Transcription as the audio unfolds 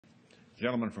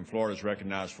Gentleman from Florida is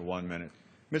recognized for 1 minute.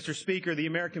 Mr. Speaker, the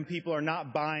American people are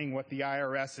not buying what the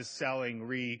IRS is selling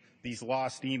re these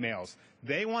lost emails.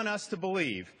 They want us to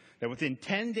believe that within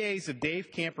 10 days of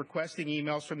Dave Camp requesting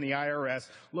emails from the IRS,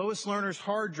 Lois Lerner's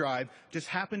hard drive just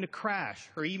happened to crash.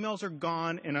 Her emails are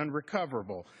gone and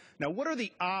unrecoverable. Now, what are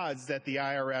the odds that the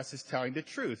IRS is telling the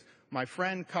truth? My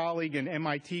friend, colleague, and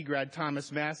MIT grad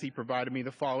Thomas Massey provided me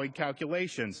the following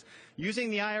calculations. Using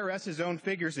the IRS's own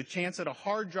figures, the chance that a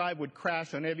hard drive would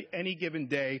crash on any given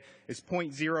day is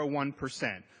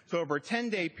 0.01%. So over a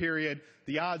 10-day period,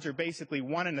 the odds are basically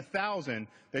 1 in 1,000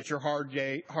 that your hard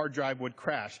drive would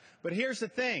crash. But here's the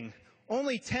thing.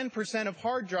 Only 10% of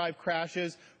hard drive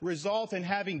crashes result in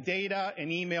having data and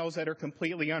emails that are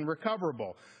completely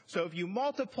unrecoverable. So if you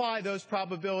multiply those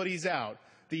probabilities out,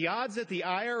 the odds that the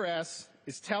IRS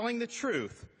is telling the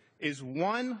truth is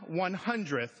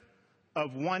 1/100th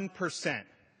of 1%.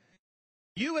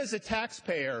 You as a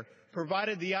taxpayer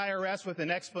provided the IRS with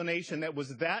an explanation that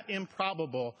was that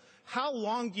improbable. How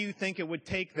long do you think it would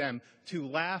take them to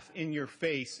laugh in your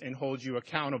face and hold you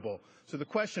accountable? So the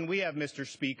question we have, Mr.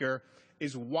 Speaker,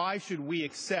 is why should we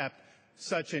accept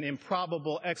such an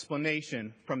improbable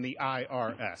explanation from the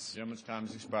IRS? Gentleman's time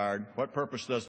has expired. What purpose does